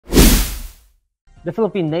The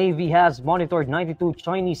Philippine Navy has monitored 92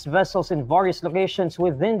 Chinese vessels in various locations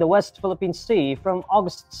within the West Philippine Sea from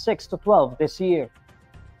August 6 to 12 this year.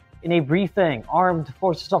 In a briefing, Armed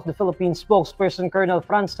Forces of the Philippines spokesperson Colonel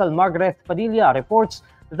Francel Margaret Padilla reports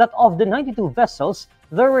that of the 92 vessels,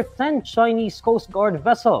 there were 10 Chinese Coast Guard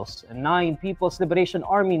vessels, 9 People's Liberation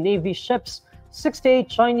Army Navy ships, 68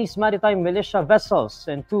 Chinese maritime militia vessels,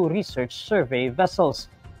 and 2 research survey vessels.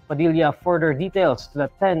 Padilla further details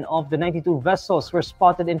that 10 of the 92 vessels were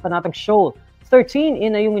spotted in Panatag Shoal, 13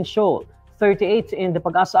 in Ayungin Shoal, 38 in the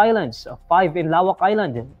Pag-asa Islands, 5 in Lawak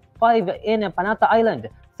Island, 5 in Panata Island,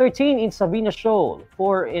 13 in Sabina Shoal,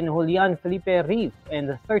 4 in Julian Felipe Reef,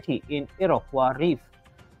 and 30 in Iroquois Reef.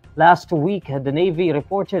 Last week, the Navy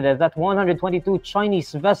reported that 122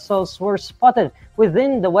 Chinese vessels were spotted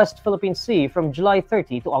within the West Philippine Sea from July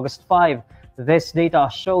 30 to August 5. This data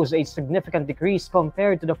shows a significant decrease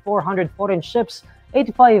compared to the 400 foreign ships,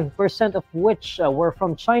 85% of which were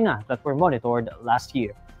from China that were monitored last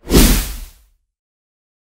year.